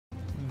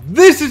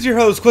This is your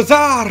host,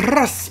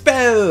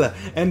 Quasar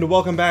and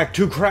welcome back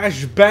to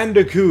Crash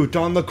Bandicoot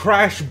on the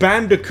Crash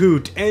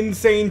Bandicoot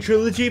Sane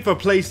Trilogy for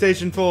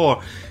PlayStation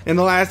 4. In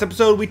the last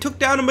episode, we took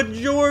down a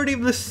majority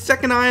of the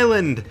second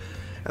island.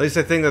 At least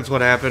I think that's what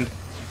happened.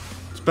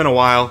 It's been a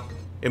while.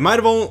 It might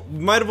have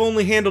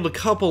only handled a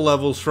couple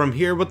levels from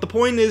here, but the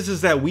point is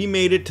that we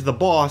made it to the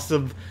boss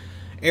of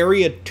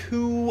Area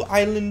 2,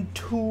 Island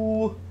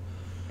 2.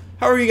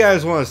 However you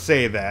guys want to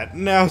say that.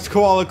 Now it's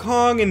Koala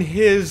Kong and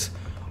his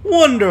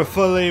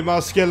wonderfully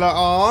muscular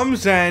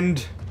arms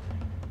and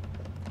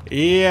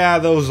yeah,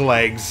 those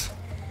legs.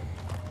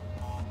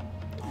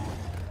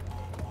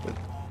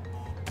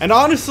 And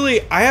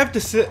honestly, I have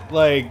to say,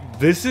 like,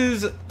 this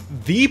is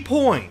the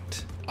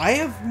point. I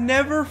have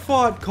never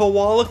fought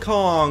Koala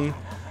Kong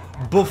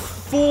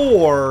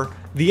before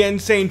the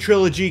Sane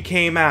Trilogy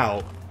came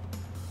out.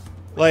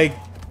 Like,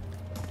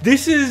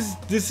 this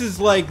is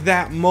like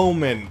that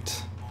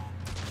moment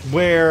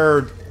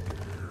where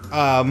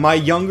my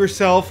younger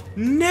self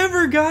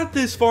never got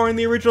this far in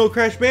the original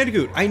Crash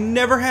Bandicoot. I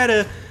never had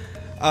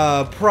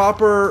a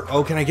proper...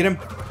 Oh, can I get him?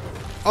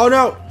 Oh,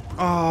 no!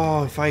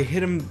 Oh, if I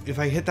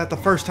hit that the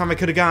first time, I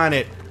could have gotten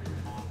it.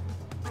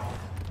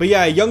 But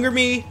yeah, younger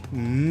me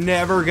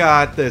never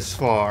got this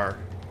far.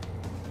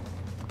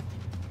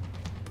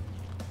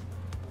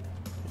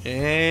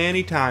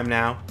 Anytime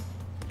now.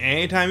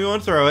 Anytime you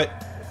want to throw it.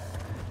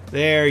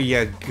 There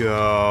you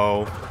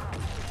go.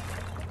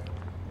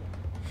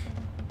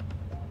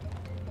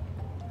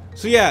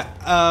 So yeah,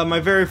 my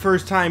very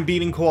first time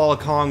beating Koala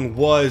Kong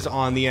was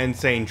on the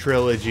Sane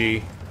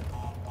Trilogy.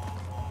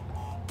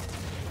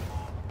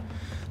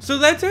 So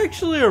that's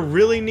actually a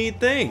really neat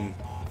thing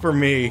for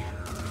me.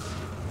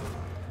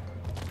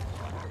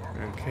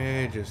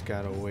 Okay, just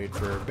gotta wait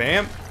for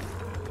bam.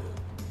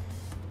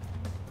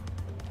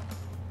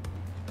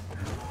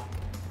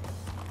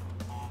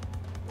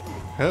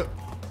 Hup.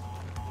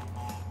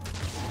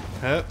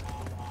 Hup.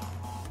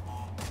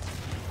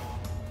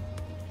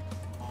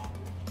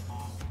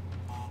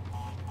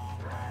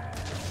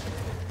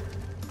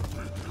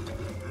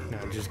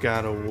 Just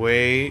gotta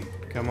wait.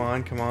 Come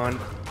on, come on.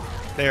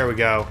 There we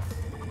go.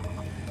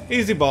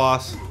 Easy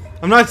boss.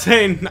 I'm not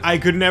saying I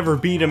could never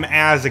beat him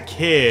as a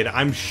kid.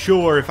 I'm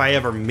sure if I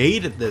ever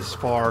made it this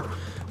far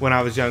when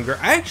I was younger.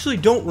 I actually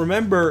don't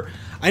remember.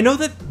 I know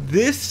that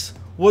this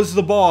was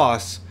the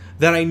boss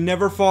that I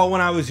never fought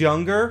when I was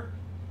younger.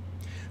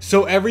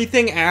 So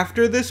everything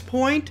after this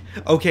point,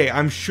 okay,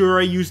 I'm sure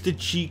I used a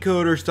cheat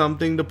code or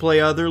something to play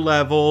other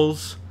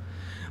levels.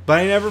 But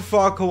I never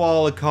fought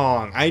Koala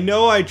Kong. I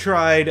know I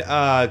tried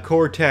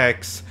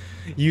Cortex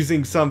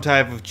using some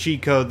type of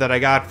cheat code that I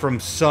got from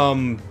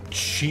some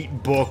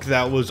cheat book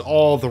that was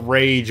all the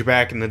rage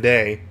back in the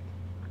day.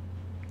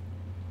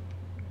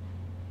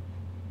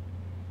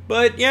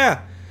 But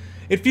yeah,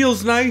 it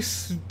feels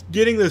nice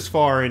getting this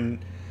far,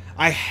 and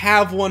I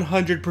have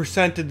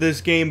 100%ed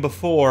this game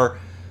before.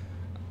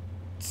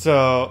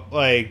 So,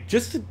 like,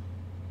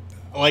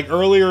 like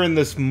earlier in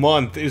this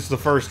month is the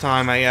first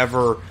time I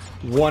ever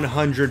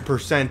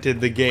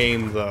 100%ed the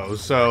game, though.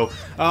 So,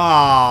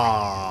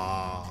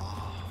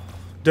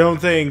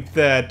 don't think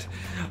that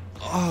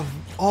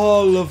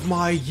all of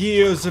my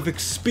years of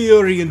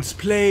experience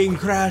playing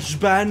Crash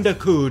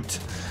Bandicoot,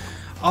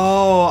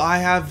 I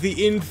have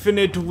the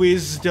infinite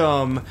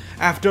wisdom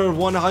after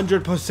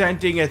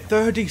 100%ing it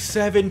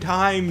 37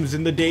 times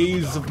in the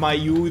days of my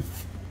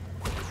youth.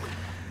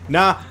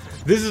 Nah,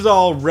 this is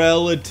all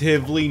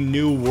relatively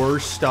newer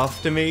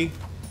stuff to me.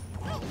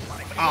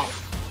 Oh,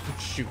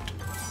 shoot.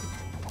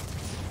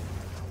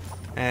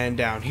 And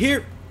down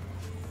here,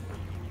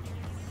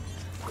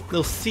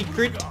 little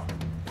secret.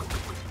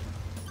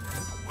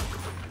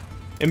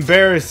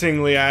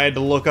 Embarrassingly, I had to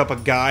look up a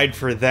guide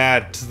for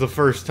that the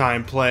first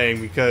time playing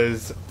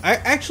because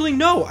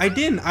no, I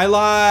didn't. I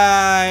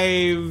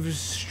live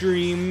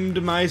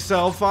streamed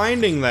myself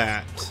finding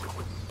that.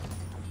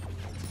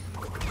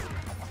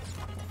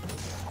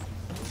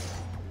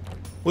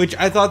 Which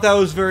I thought that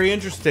was very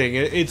interesting.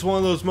 It's one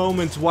of those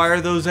moments, why are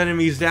those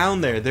enemies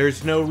down there?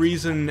 There's no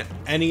reason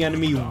any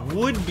enemy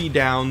would be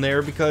down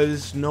there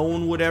because no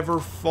one would ever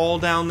fall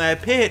down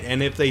that pit.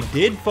 And if they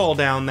did fall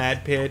down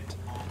that pit,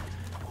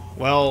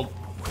 well,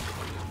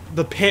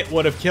 the pit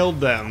would have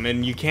killed them,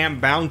 and you can't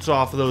bounce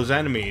off of those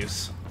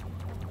enemies.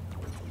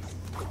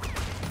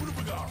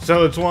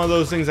 So it's one of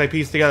those things I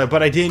pieced together,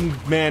 but I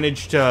didn't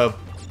manage to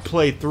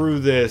play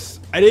through this.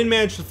 I didn't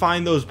manage to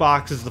find those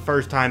boxes the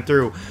first time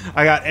through.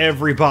 I got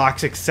every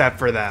box except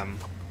for them.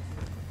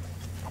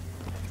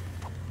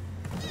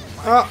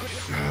 Oh,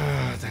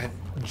 that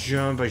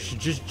jump. I should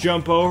just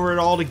jump over it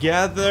all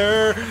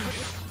together.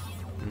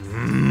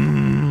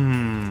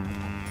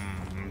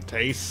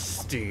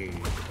 Tasty.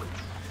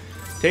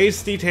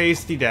 Tasty,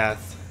 tasty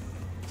death.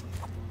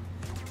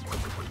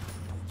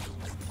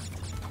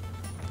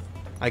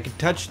 I can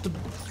touch the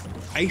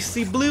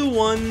icy blue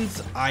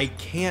ones. I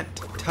can't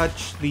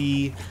touch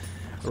the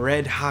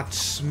red hot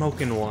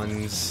smoking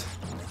ones.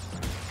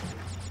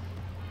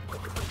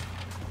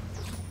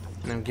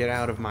 Now get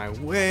out of my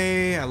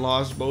way. I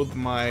lost both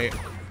my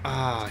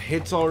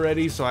hits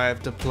already, so I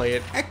have to play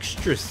it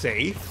extra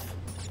safe.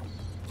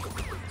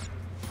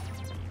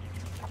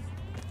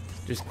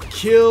 Just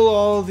kill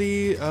all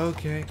the...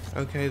 Okay,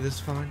 this is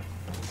fine.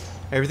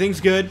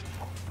 Everything's good.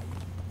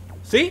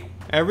 See?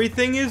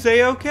 Everything is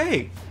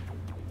a-okay.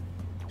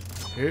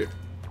 Here.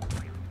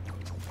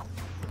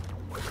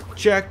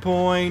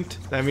 Checkpoint.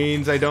 That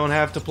means I don't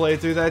have to play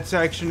through that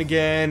section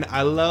again.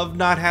 I love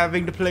not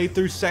having to play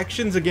through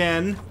sections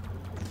again.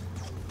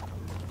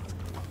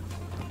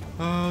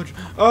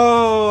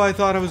 Oh, I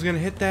thought I was gonna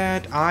hit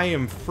that. I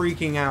am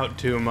freaking out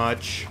too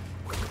much.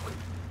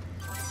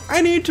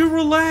 I need to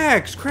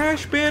relax.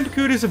 Crash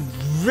Bandicoot is a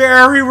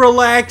very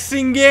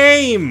relaxing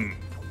game.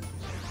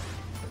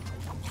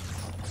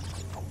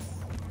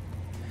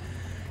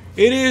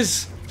 It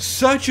is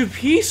such a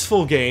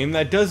peaceful game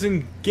that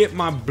doesn't get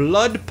my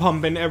blood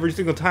pumping every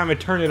single time I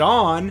turn it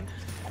on.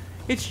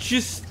 It's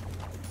just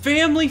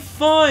family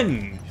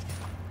fun.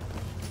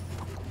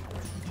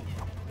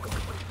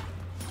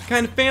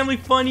 Kind of family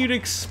fun you'd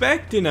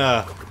expect in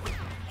a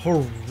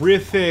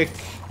horrific...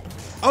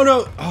 Oh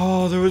no!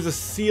 Oh, there was a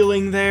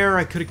ceiling there.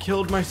 I could have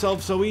killed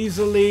myself so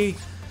easily.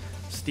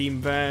 Steam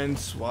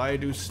vents. Why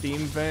do steam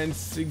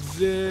vents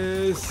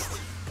exist?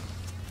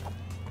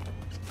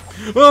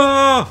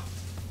 Ah!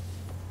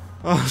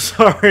 Oh,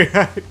 sorry.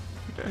 I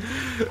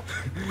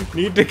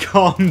need to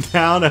calm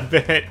down a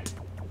bit.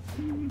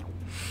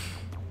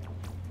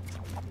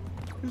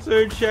 Is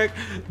there a check?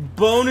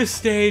 Bonus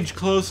stage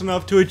close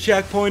enough to a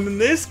checkpoint in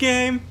this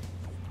game?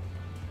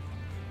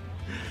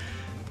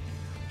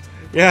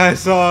 Yeah, I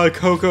saw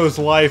Coco's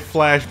life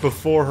flash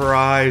before her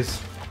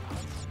eyes.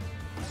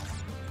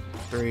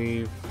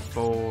 3,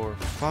 4,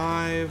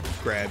 5.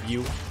 Grab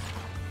you.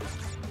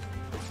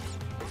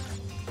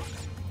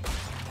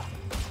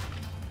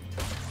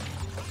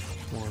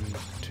 One,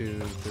 2,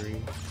 3,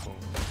 4,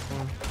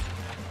 5.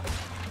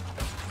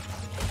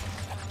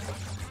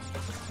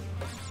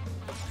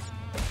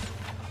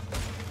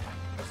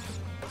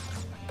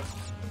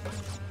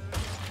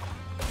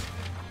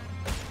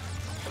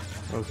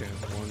 Okay,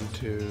 1,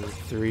 2,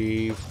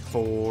 3,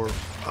 4,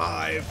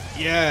 5.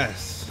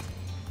 Yes!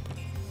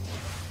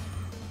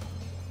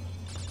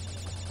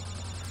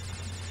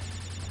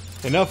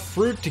 Enough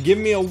fruit to give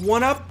me a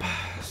 1-up,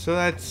 so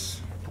that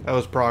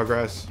was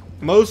progress.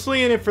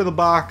 Mostly in it for the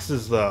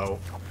boxes, though.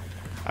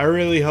 I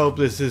really hope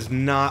this is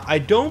not... I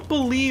don't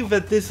believe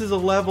that this is a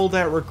level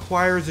that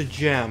requires a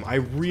gem. I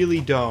really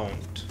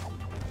don't.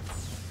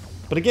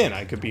 But again,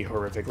 I could be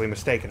horrifically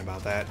mistaken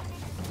about that.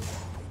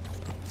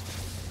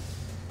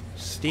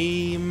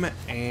 Steam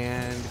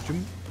and...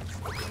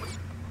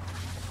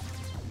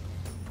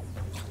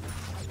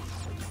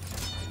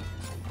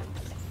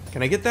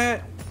 Can I get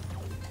that?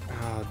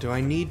 Do I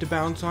need to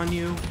bounce on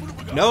you?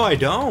 No, I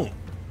don't.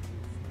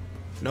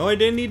 No, I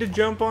didn't need to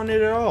jump on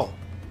it at all.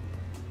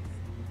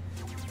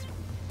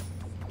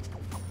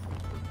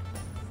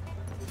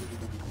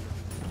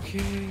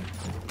 Okay.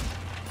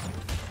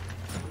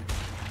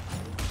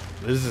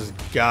 This has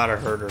gotta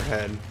hurt her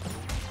head.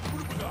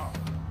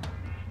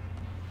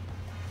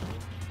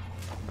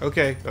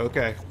 Okay,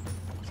 okay.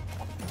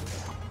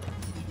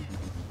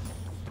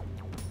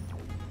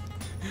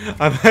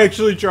 I'm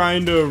actually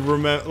trying to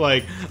remember,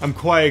 like, I'm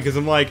quiet because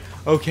I'm like,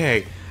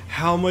 okay,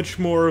 how much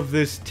more of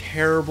this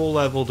terrible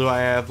level do I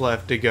have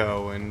left to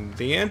go? And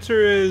the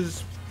answer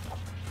is,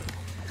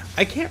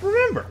 I can't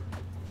remember.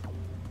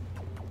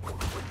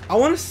 I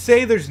want to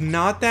say there's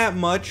not that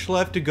much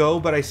left to go,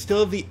 but I still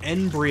have the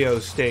embryo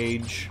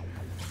stage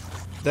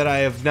that I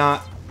have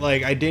not,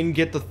 like, I didn't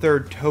get the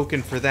third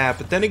token for that.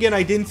 But then again,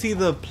 I didn't see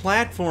the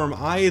platform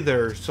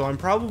either, so I'm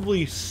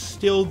probably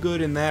still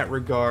good in that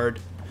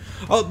regard.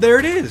 Oh, there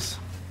it is!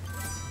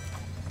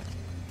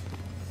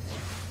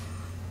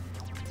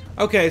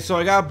 Okay, so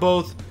I got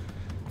both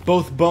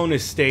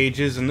bonus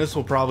stages, and this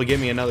will probably give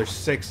me another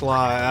 6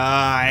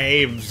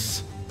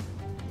 lives.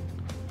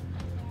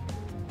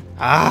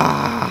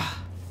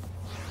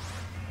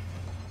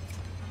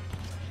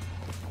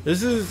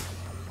 This is...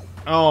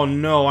 Oh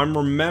no, I'm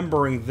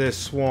remembering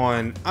this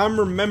one. I'm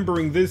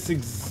remembering this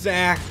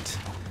exact...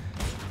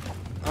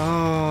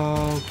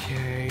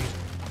 Okay.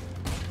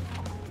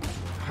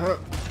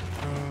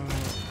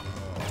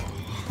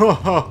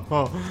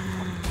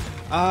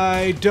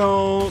 I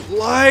don't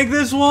like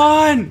this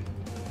one!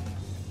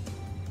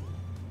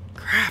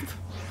 Crap.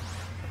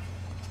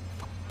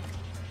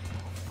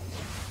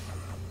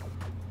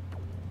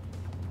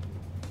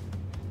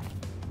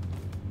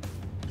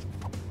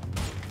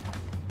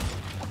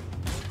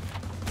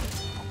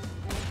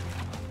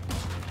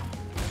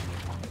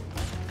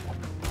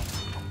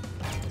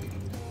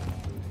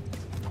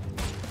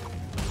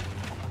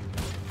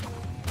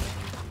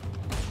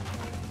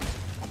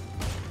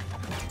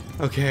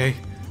 Okay,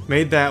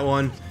 made that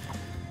one.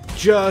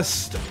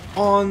 Just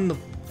on the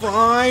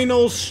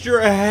final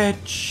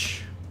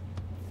stretch.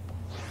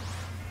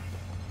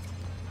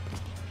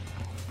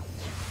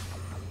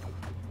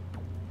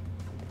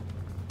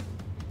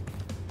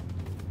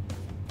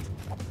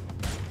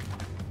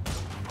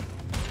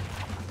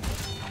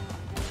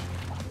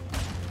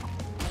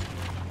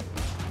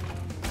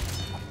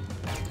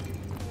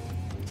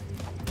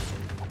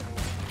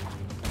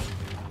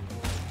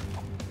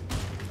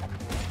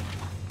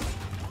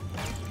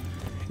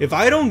 If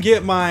I don't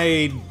get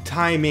my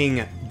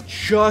timing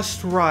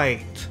just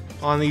right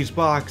on these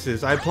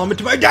boxes, I plummet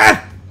to my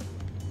death!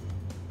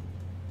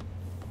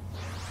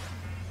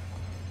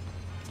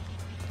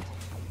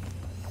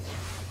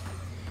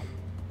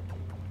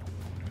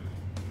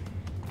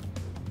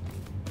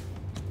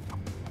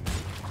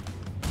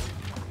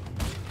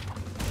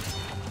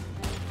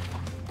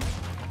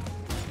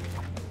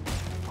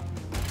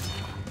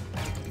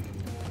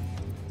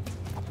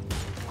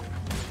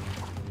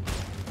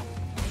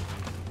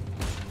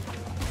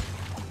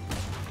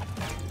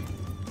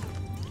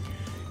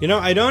 You know,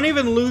 I don't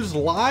even lose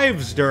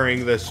lives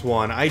during this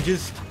one. I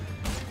just...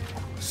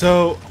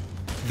 So,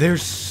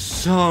 there's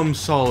some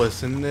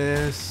solace in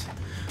this.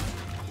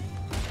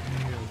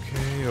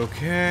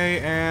 Okay.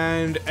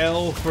 And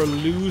L for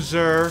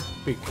loser,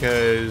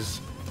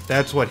 because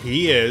that's what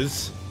he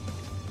is.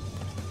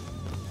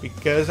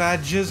 Because I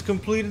just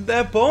completed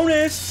that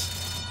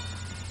bonus.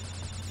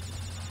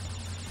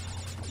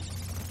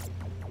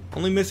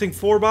 Only missing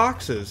 4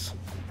 boxes.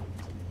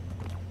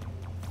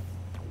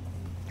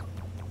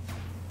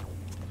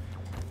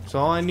 So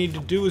all I need to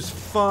do is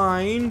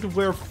find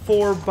where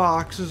 4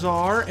 boxes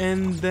are,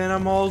 and then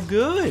I'm all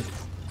good.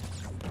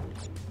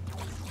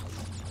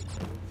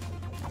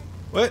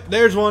 What?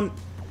 There's one.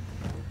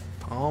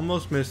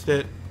 Almost missed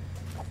it.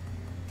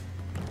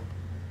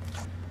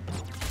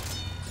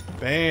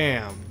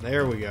 Bam.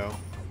 There we go.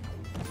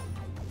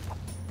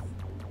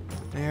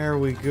 There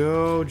we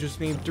go. Just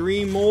need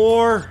 3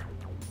 more.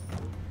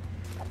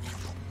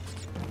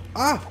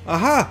 Ah!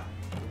 Aha!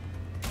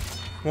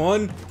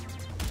 1,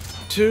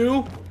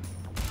 2,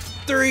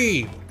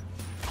 3.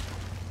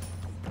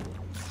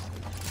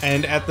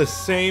 And at the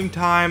same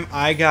time,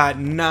 I got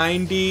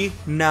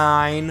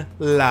 99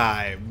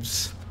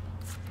 lives.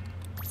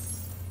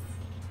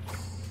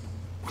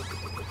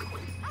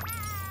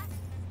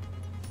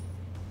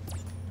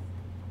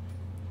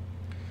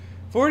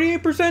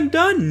 %48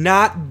 done.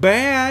 Not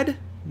bad.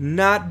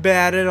 Not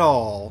bad at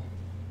all.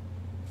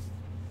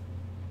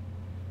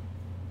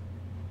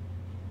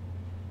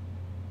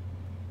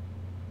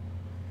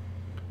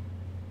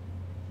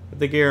 I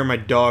think I hear my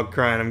dog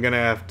crying. I'm gonna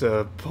have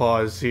to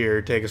pause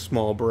here, take a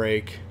small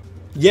break.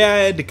 Yeah, I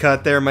had to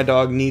cut there. My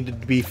dog needed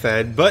to be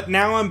fed, but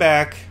now I'm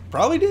back.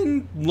 Probably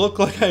didn't look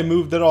like I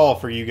moved at all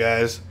for you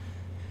guys.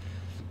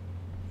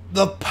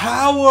 The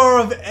power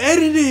of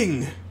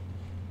editing!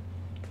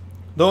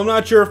 Though I'm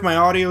not sure if my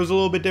audio is a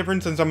little bit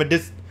different since I'm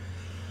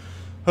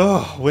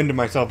winded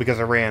myself because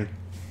I ran.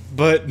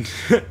 But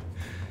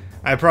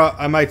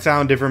I might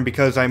sound different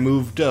because I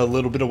moved a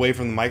little bit away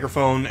from the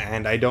microphone,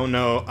 and I don't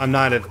know, I'm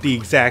not at the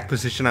exact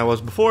position I was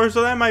before,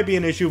 so that might be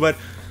an issue, but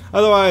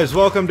otherwise,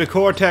 welcome to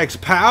Cortex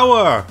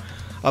Power,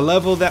 a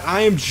level that I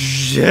am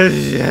just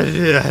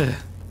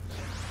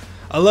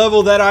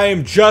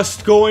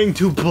going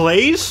to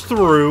blaze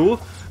through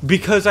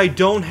because I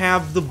don't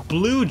have the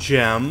blue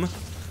gem,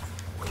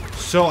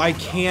 so I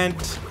can't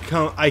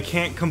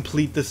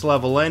complete this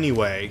level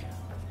anyway.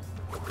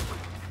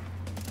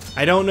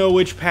 I don't know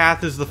which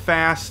path is the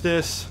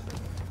fastest,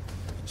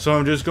 so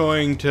I'm just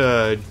going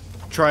to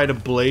try to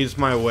blaze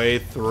my way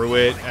through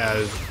it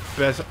as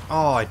best.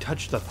 Oh, I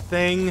touched the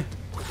thing.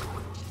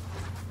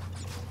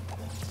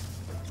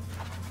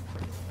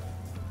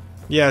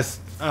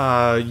 Yes,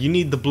 you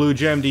need the blue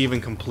gem to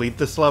even complete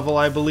this level,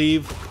 I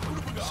believe.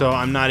 So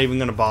I'm not even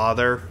gonna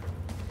bother.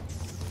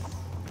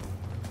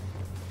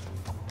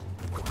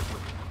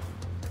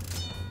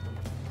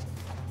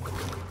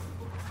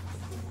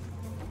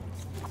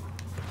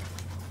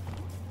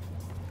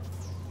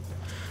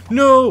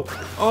 No!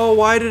 Oh,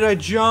 why did I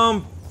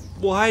jump?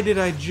 Why did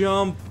I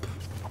jump?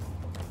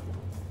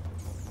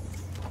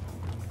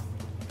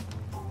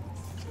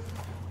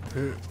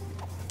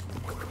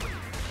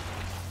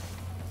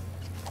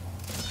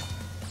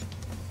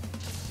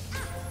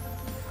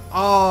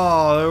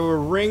 Oh, there were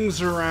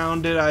rings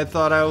around it. I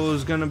thought I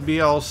was gonna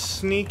be all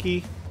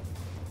sneaky.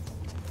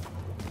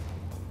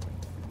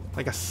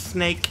 Like a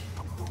snake.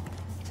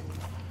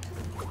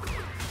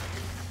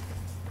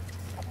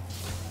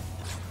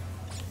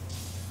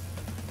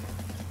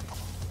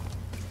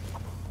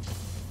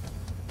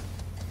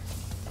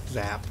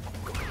 Zap.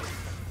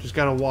 Just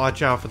gotta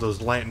watch out for those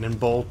lightning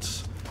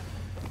bolts.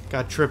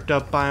 Got tripped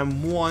up by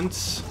them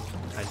once.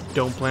 I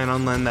don't plan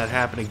on letting that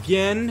happen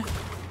again.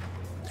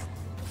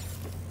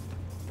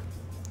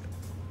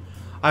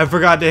 I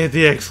forgot to hit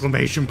the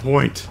exclamation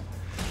point.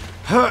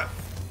 Huh.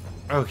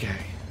 Okay.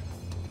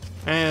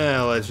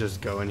 And let's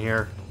just go in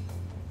here.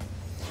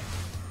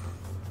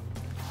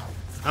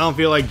 I don't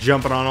feel like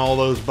jumping on all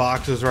those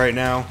boxes right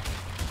now.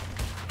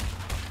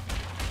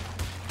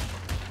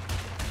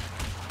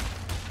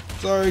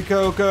 Sorry,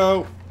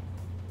 Coco.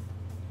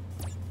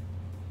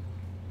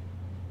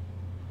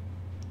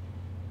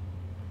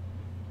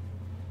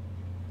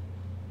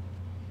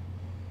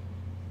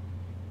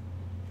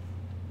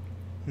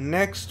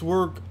 Next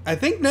I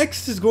think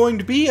next is going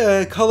to be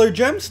a color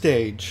gem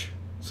stage.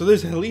 So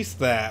there's at least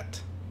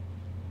that.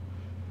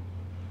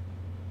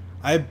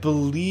 I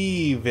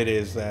believe it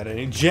is that.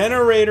 A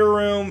generator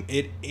room,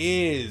 it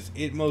is.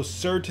 It most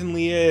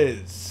certainly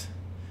is.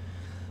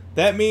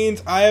 That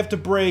means I have to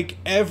break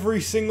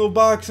every single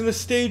box in the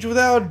stage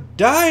without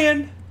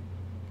dying.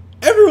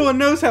 Everyone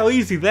knows how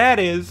easy that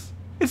is.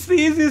 It's the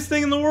easiest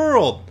thing in the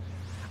world.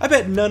 I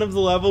bet none of the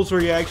levels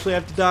where you actually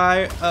have to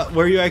die,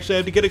 where you actually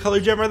have to get a color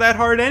gem are that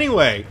hard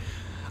anyway.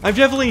 I'm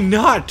definitely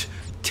not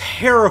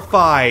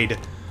terrified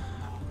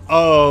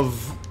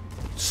of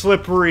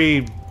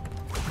slippery...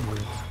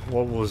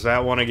 What was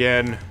that one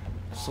again?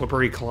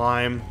 Slippery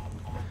climb.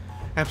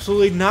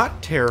 Absolutely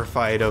not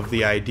terrified of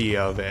the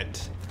idea of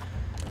it.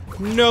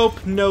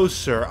 Nope, no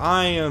sir.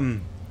 I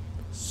am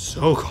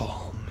so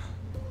calm.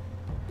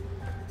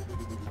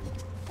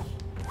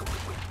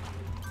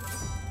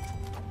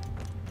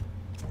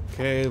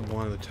 Okay,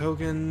 one of the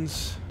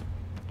tokens.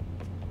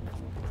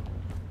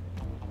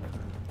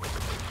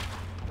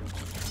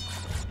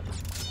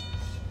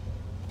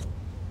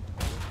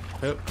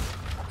 Oh.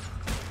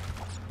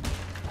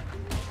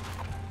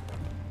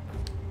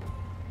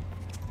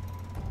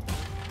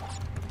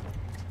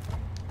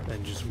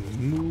 Then just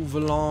move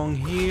along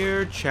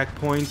here.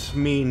 Checkpoints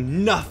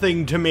mean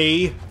nothing to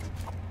me.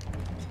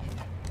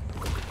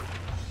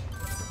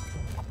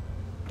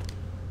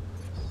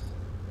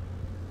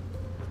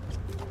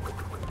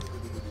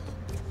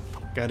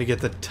 Gotta get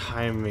the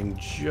timing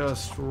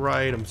just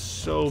right. I'm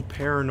so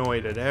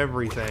paranoid at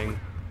everything.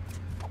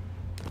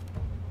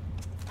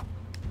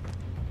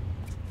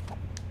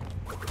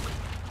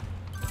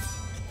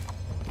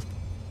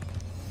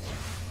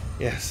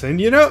 Yes,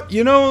 and you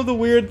know the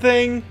weird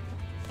thing?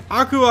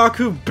 Aku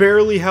Aku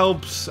barely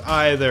helps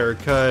either,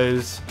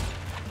 cause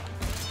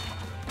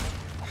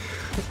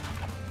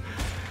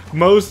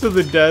most of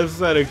the deaths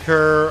that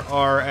occur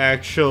are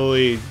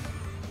actually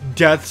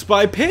deaths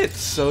by pits,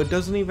 so it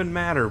doesn't even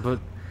matter, but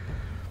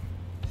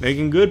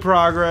making good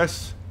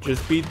progress.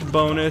 Just beat the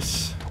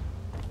bonus.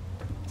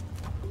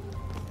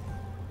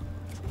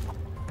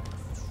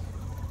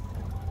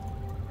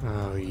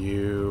 Oh,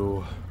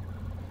 you.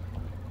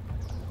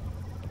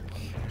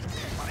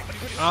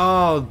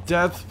 Oh,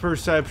 depth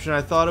perception.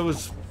 I thought it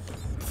was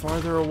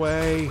farther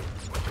away.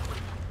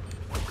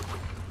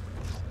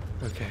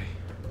 Okay.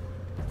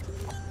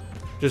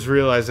 Just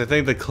realized I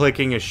think the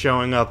clicking is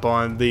showing up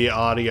on the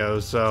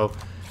audio, so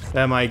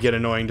that might get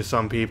annoying to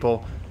some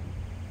people.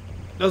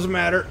 Doesn't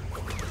matter.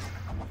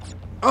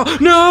 Oh,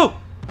 no!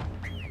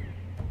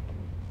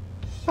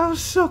 I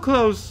was so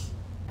close.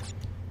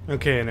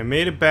 Okay, and I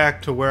made it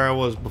back to where I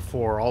was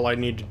before. All I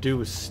need to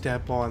do is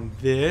step on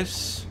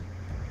this.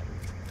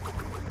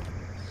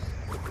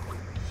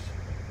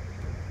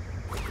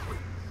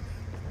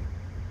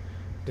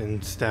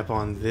 Then step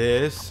on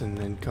this, and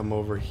then come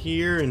over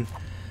here, and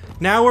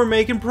now we're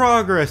making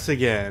progress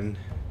again.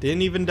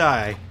 Didn't even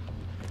die.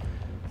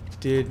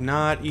 Did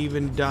not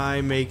even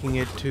die making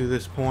it to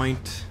this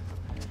point.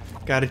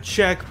 Got a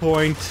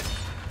checkpoint,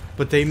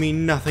 but they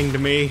mean nothing to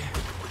me.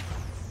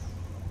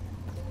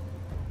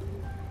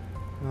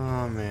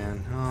 Oh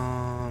man,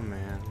 oh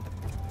man.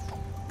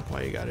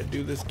 Why you gotta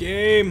do this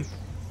game?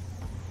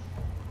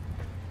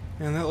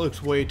 Man, that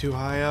looks way too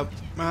high up.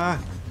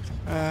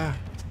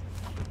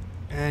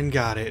 And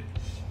got it.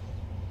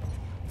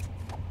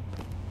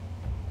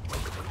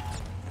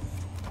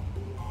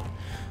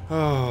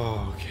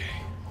 Oh, okay.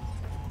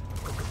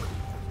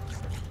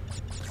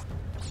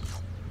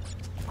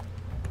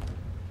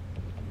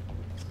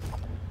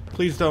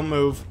 Please don't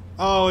move.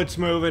 Oh, it's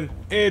moving.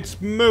 It's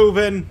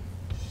moving.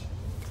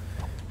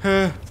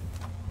 Oh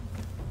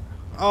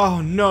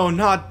no,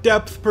 not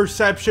depth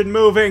perception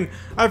moving.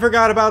 I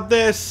forgot about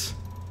this.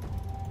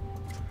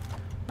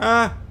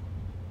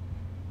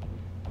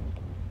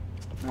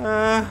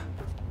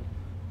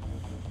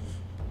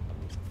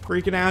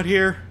 Freaking out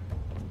here.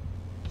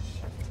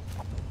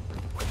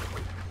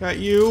 Got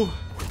you.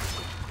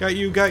 Got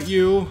you, got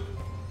you.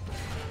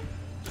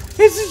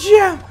 It's a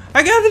gem!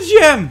 I got the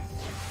gem!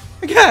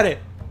 I got it!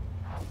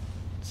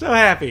 So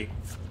happy.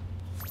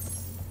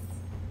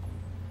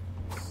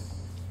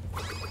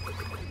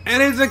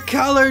 And it's a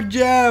color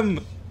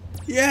gem!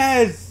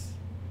 Yes!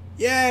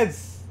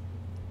 Yes!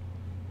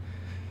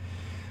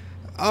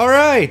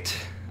 Alright.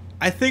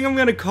 I think I'm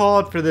gonna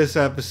call it for this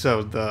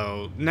episode,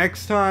 though.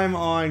 Next time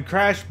on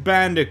Crash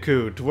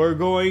Bandicoot, we're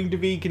going to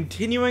be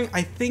continuing.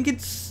 I think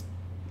it's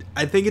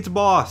a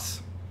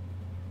boss.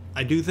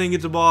 I do think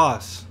it's a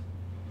boss.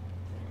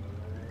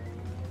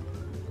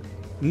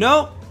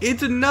 Nope,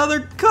 it's another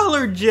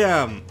color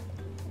gem.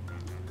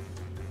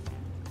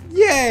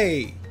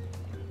 Yay!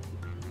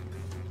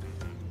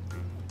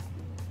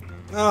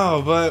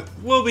 Oh, but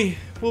we'll be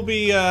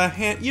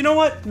you know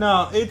what?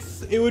 No,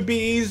 it would be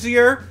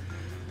easier.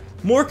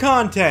 More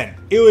content.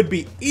 It would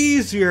be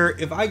easier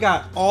if I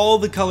got all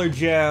the color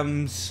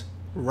gems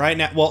right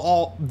now. Well,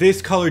 all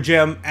this color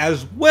gem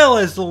as well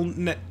as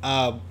the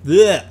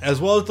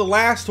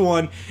last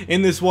one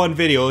in this one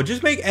video. It would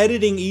just make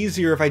editing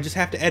easier if I just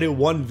have to edit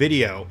one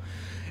video.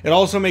 It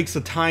also makes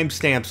the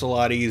timestamps a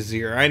lot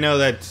easier. I know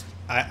that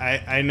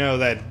I know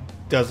that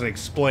doesn't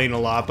explain a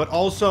lot, but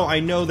also I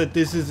know that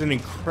this is an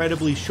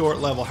incredibly short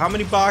level. How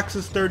many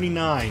boxes?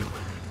 39.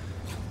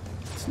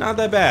 It's not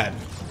that bad.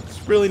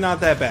 It's really not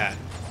that bad.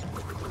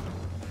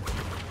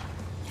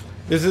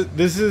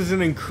 This is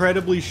an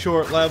incredibly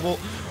short level.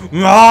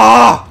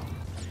 Ah!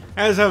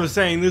 As I was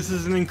saying, this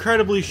is an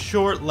incredibly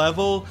short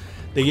level.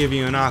 They give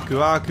you an Aku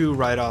Aku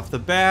right off the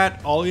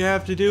bat. All you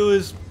have to do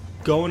is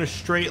go in a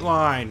straight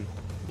line,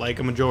 like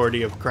a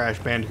majority of Crash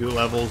Bandicoot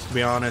levels, to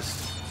be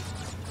honest.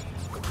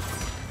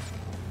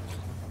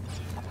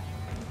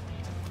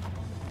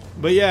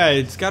 But yeah,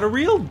 it's got a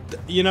real,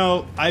 you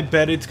know, I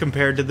bet it's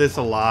compared to this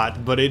a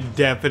lot, but it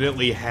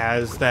definitely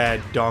has that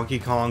Donkey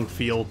Kong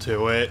feel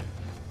to it.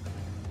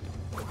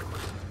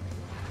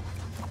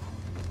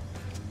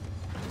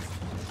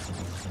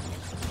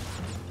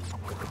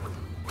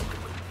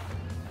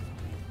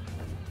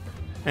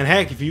 And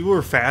heck, if you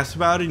were fast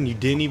about it and you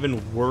didn't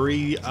even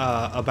worry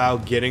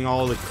about getting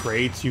all the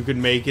crates, you could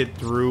make it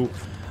through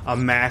a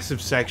massive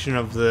section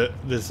of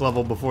this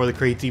level before the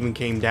crates even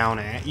came down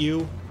at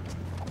you.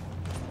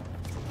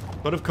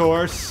 But of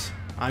course,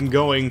 I'm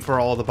going for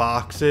all the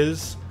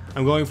boxes.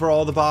 I'm going for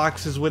all the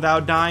boxes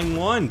without dying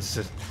once.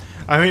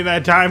 I mean,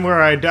 that time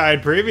where I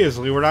died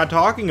previously, we're not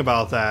talking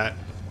about that.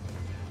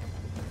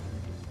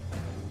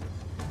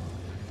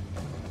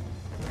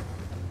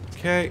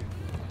 Okay.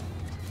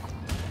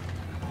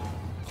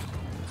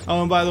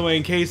 Oh, and by the way,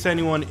 in case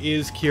anyone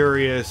is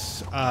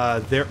curious,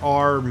 there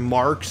are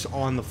marks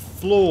on the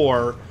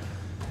floor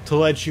to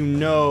let you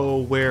know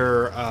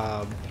where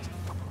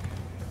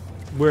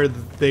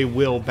they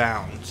will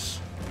bounce.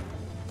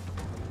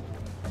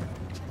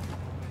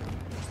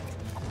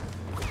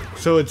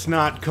 So it's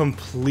not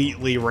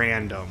completely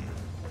random.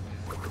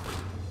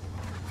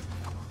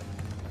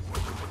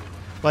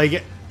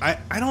 Like,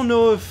 I don't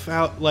know if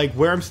like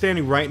where I'm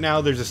standing right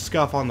now, there's a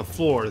scuff on the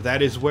floor.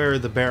 That is where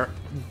the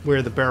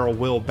barrel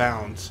will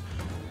bounce.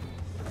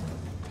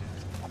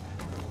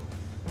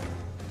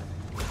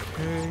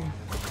 Okay.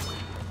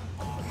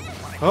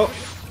 Oh,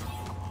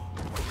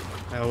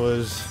 that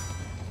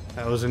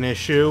was an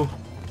issue,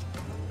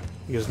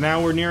 because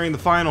now we're nearing the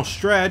final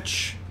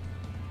stretch.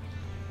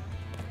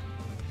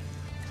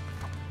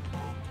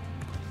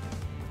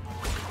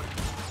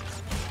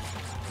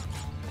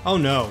 Oh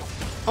no!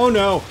 Oh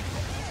no!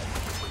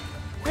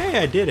 Hey,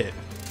 I did it.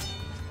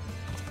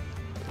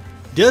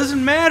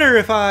 Doesn't matter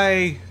if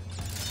I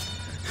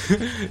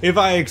if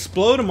I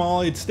explode them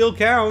all, it still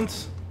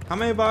counts. How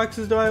many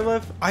boxes do I have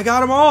left? I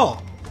got them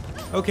all.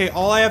 Okay,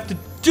 all I have to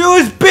do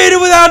is beat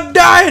it without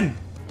dying.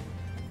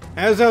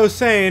 As I was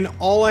saying,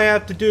 all I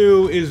have to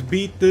do is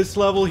beat this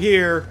level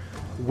here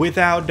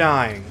without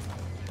dying.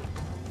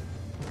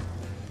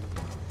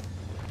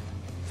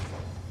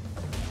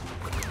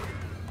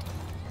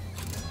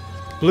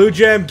 Blue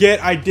gem,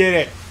 I did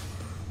it.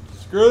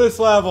 Screw this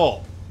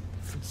level.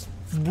 It's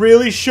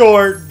really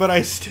short, but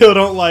I still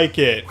don't like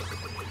it.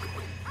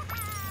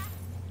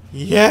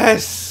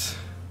 Yes!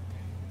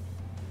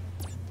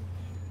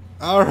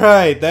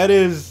 Alright, that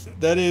is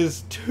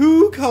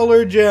 2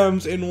 color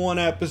gems in one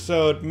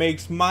episode.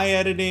 Makes my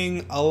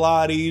editing a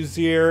lot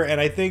easier.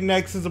 And I think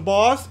next is a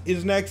boss.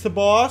 Is next a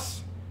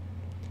boss?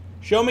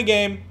 Show me,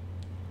 game.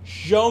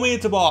 Show me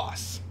it's a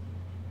boss.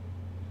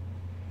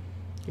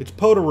 It's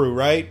Potoroo,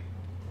 right?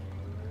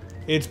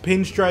 It's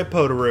Pinstripe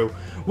Potoroo.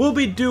 We'll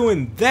be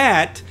doing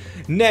that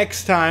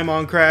next time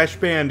on Crash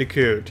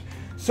Bandicoot.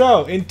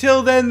 So,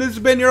 until then, this has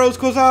been your host,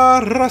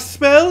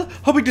 Raspel.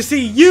 Hoping to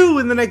see you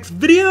in the next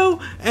video,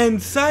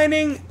 and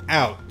signing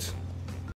out.